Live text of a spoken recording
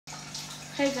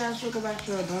Hey guys, welcome back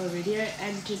to another video,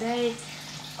 and today,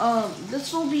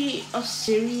 this will be a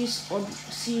series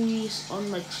on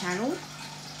my channel.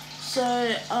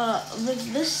 So,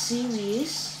 with this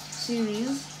series,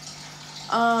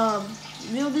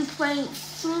 we'll be playing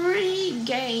 3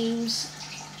 games,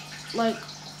 like,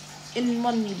 in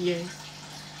one video.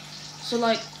 So,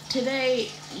 like,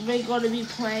 today, we're gonna be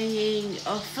playing,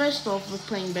 first off, we're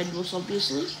playing Bedwars,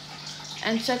 obviously,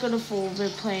 and second of all, we're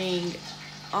playing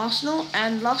Arsenal,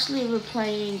 and lastly we're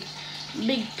playing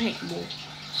big paintball.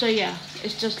 So yeah,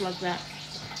 it's just like that.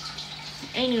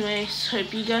 Anyways,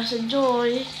 hope you guys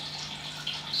enjoy.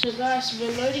 So guys,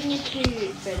 we're loading into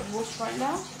Bedwars right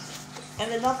now, and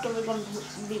then after we're gonna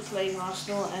be playing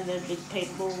Arsenal and then big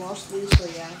paintball lastly. So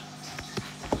yeah.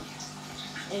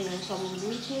 Anyways, I'm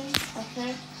greeting.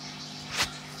 Okay.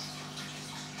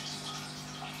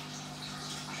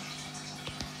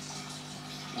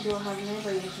 Don't have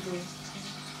nobody to do.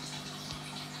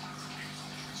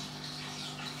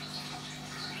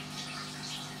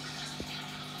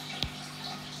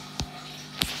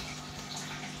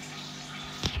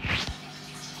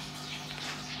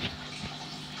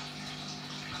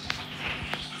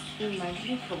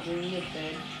 Imagine for doing it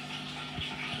bed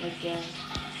again.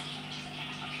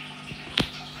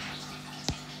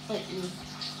 Help me.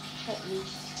 Help me.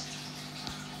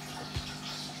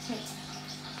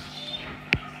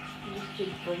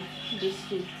 This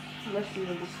kid left me in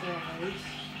the stairs.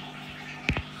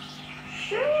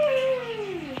 Sure!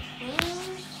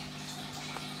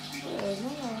 Well, no,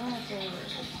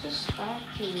 this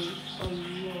actually a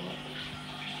lot.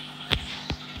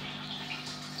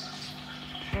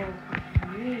 Oh,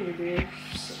 really big.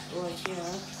 Like,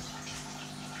 yeah.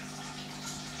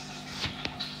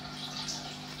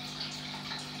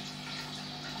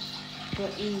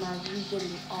 But imagine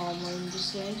getting armor in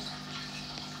this game.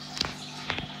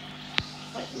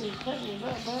 Fight me, bro.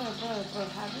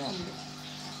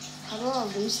 How do I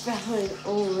lose that way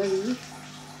already?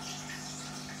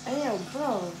 Hey, yo,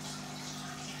 bro.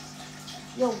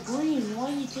 Yo, Green, why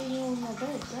are you taking over my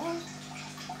bed, bro?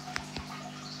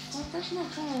 Well, that's not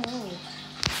fun at all.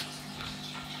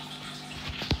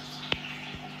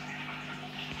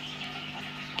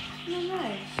 No,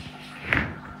 nice.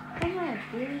 Come on,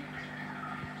 dude.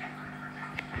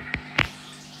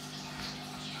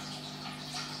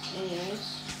 Anyways.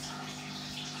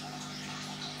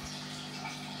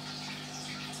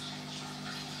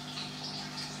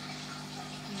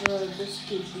 Bro, this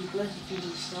kid be blessed to be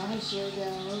slice right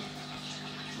now.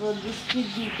 Bro, this kid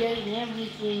be getting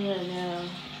everything right now.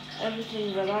 Everything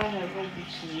that I have,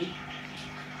 obviously.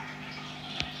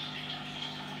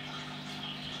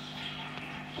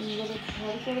 I'm gonna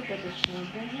try to get a better sword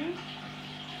than him.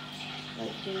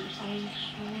 Like the iron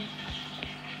sword.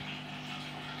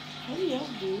 Hurry up,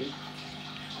 dude.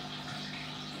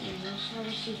 And let's try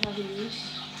to see how he is.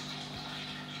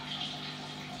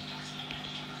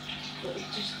 But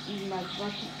it's just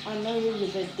imagine, I know where the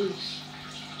bed is.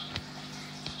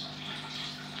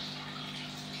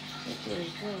 There we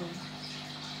go.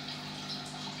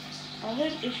 I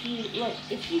heard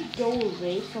if you go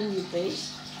away from your base,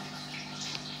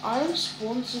 iron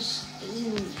spawns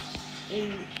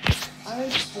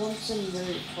iron spawns in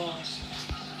very fast.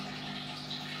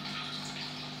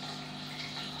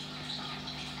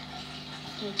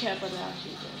 Don't care about that, he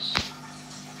does.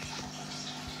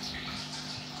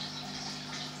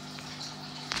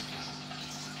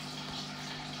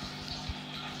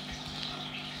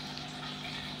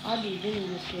 I'll be winning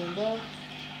this game, bro.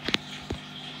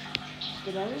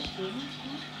 Did I just do this?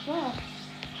 Bro.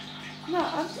 No, I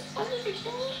didn't do it.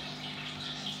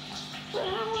 But how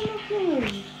am I not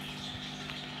doing?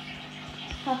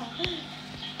 Actually.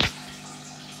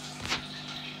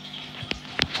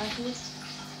 Actually.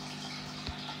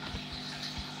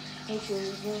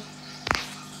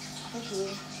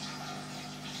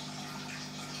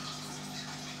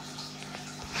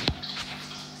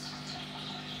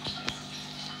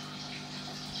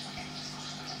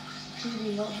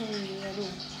 He's not hitting me at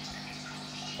all.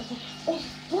 Okay.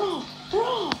 Oh, bro!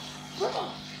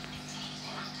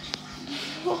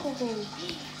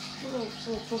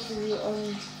 So possibly,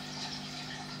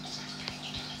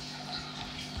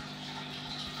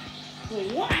 wait,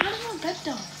 what? How did my pet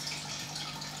down?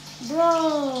 Bro!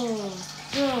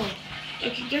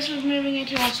 Okay, guess we're moving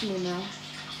into Arsenal now.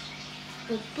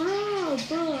 But bro,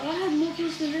 I have more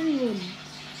kills than anyone.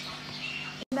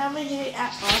 Now we're here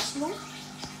at Arsenal.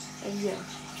 And yeah.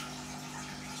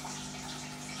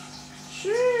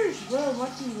 Sheesh, bro,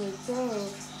 what you like, bro?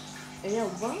 Hey, yo,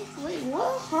 bro, wait,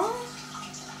 what, huh?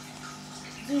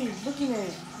 Dude,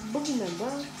 boogeyman,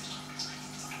 bro.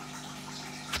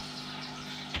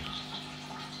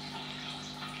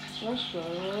 Let's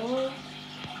go.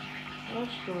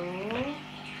 Let's go.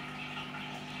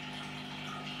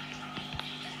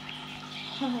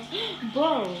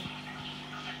 Bro.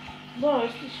 Bro,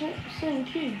 it's the same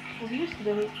kid from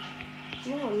yesterday.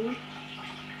 Lol.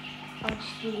 I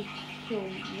just need to kill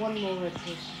one more red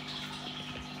person.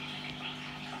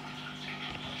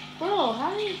 Bro, how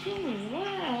do you kill me? Wait,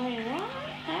 what?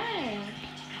 Hey.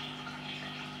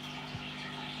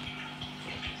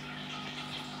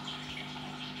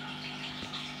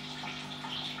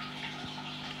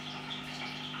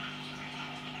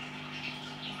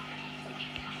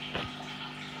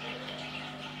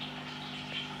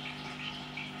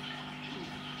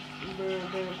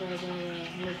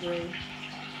 Misery.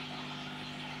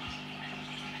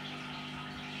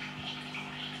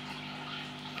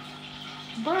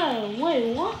 Bro,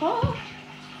 wait, what?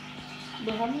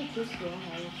 But how many kills do I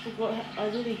have? I forgot. I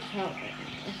didn't count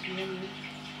as many.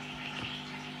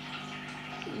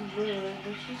 Bro,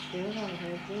 this is good. I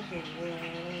have this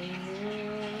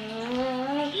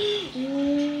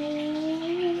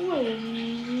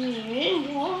wait,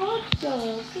 what the?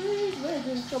 Where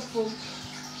did it come from?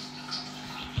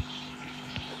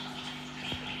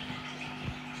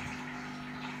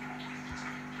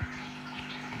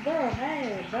 Bro,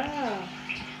 hey,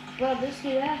 bro, this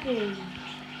is hacking.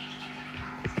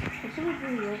 Is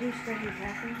somebody really stuff is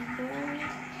hacking, bro?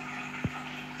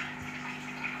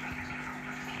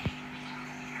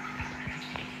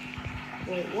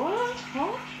 Wait, what?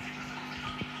 Huh?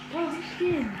 Bro,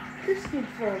 this kid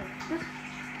fuck. This.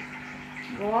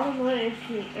 Well, I don't know if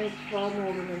it's far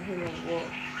more than him or what.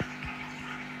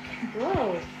 Bro,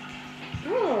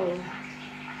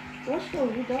 let's go.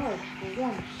 He died for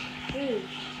once. Please.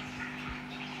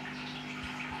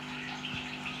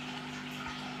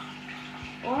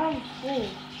 Oh, I'm full.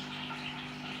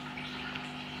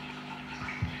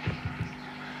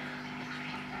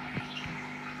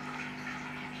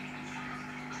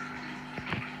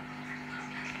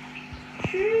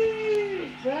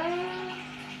 Jeez, bro.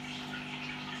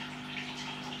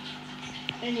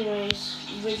 Anyways,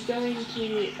 we're going to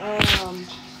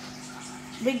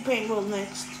big paintball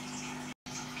next.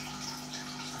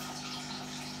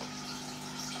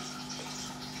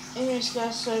 Anyways,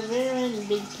 guys, so we're in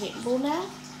big paintball now.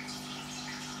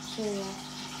 So yeah.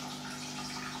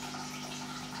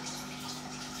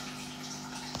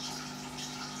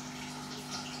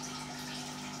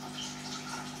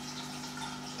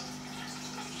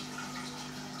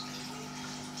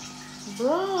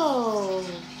 Bro,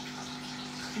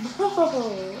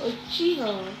 a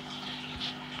cheetah.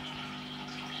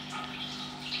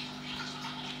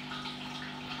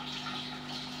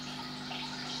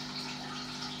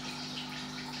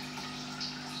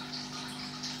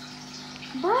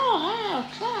 Bro, how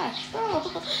trash, bro.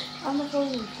 I'm not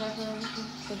going to trash or anything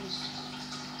for this.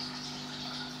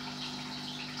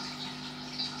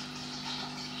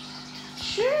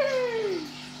 Sheesh,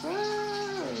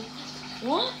 bro.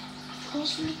 What?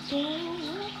 Cosmic girl?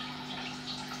 What?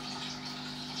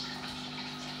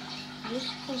 This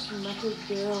cosmetic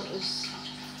girl is...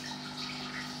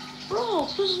 Bro,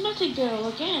 cosmetic girl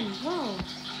again, bro.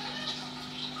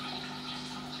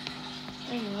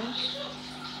 Anyways.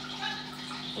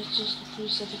 It's just a few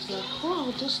seconds left.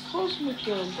 Bro, this cosmic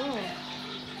girl, bro.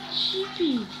 She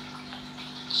be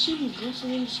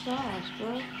blessing in the skies,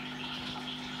 bro.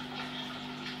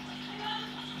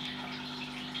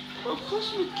 Bro,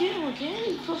 cosmic girl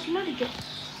again, cosmetic girl.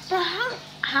 Bro,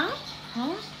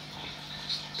 huh?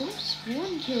 Stop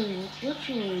spawn killing,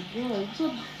 literally, bro. It's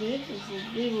not fair for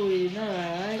people, you know,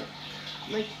 right?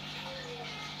 Like,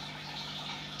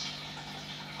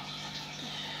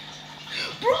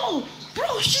 bro,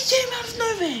 she came out of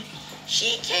nowhere.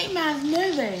 She came out of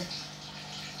nowhere.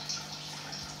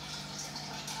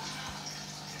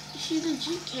 She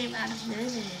legit came out of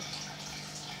nowhere.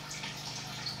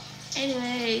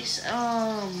 Anyways,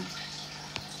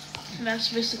 that's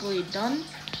basically done.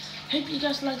 Hope you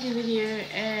guys liked the video,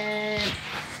 and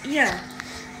yeah,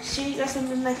 see you guys in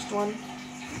the next one.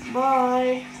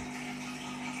 Bye.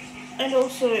 And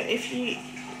also, if you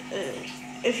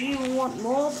want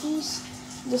more of these,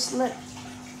 just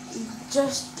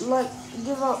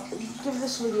give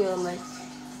this video a like.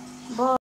 Bye.